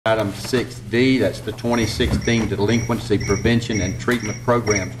Item 6D, that's the 2016 Delinquency Prevention and Treatment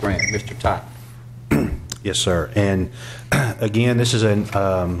Programs Grant. Mr. Ty. Yes, sir. And again, this is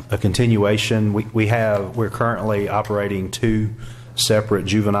a continuation. We're currently operating 2 separate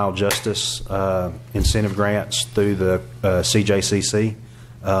juvenile justice incentive grants through the CJCC.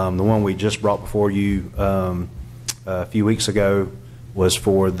 The one we just brought before you a few weeks ago was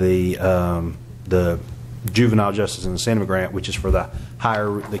for the Juvenile Justice Incentive Grant, which is for the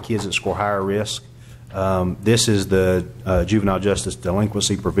kids that score higher risk. This is the Juvenile Justice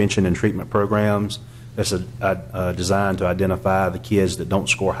Delinquency Prevention and Treatment Programs. That's designed to identify the kids that don't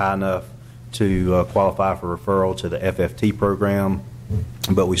score high enough to qualify for referral to the FFT program,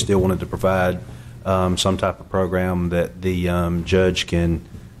 but we still wanted to provide some type of program that the judge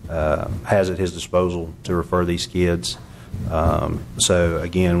has at his disposal to refer these kids. So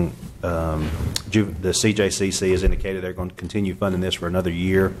again, the CJCC has indicated they're going to continue funding this for another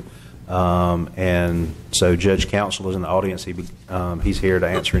year, and so Judge Counsel is in the audience. He's here to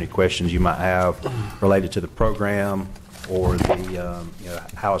answer any questions you might have related to the program or the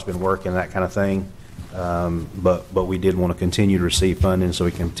how it's been working, that kind of thing. But we did want to continue to receive funding so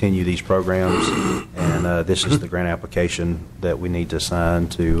we can continue these programs, and this is the grant application that we need to sign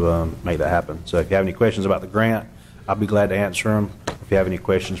to make that happen. So if you have any questions about the grant, I'll be glad to answer them. If you have any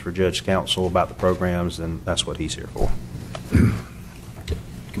questions for Judge Counsel about the programs, then that's what he's here for.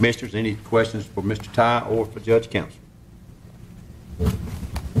 Commissioners, any questions for Mr. Ty or for Judge Counsel?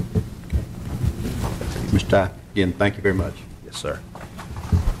 Mr. Ty, again, thank you very much. Yes, sir.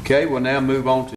 Okay, we'll now move on to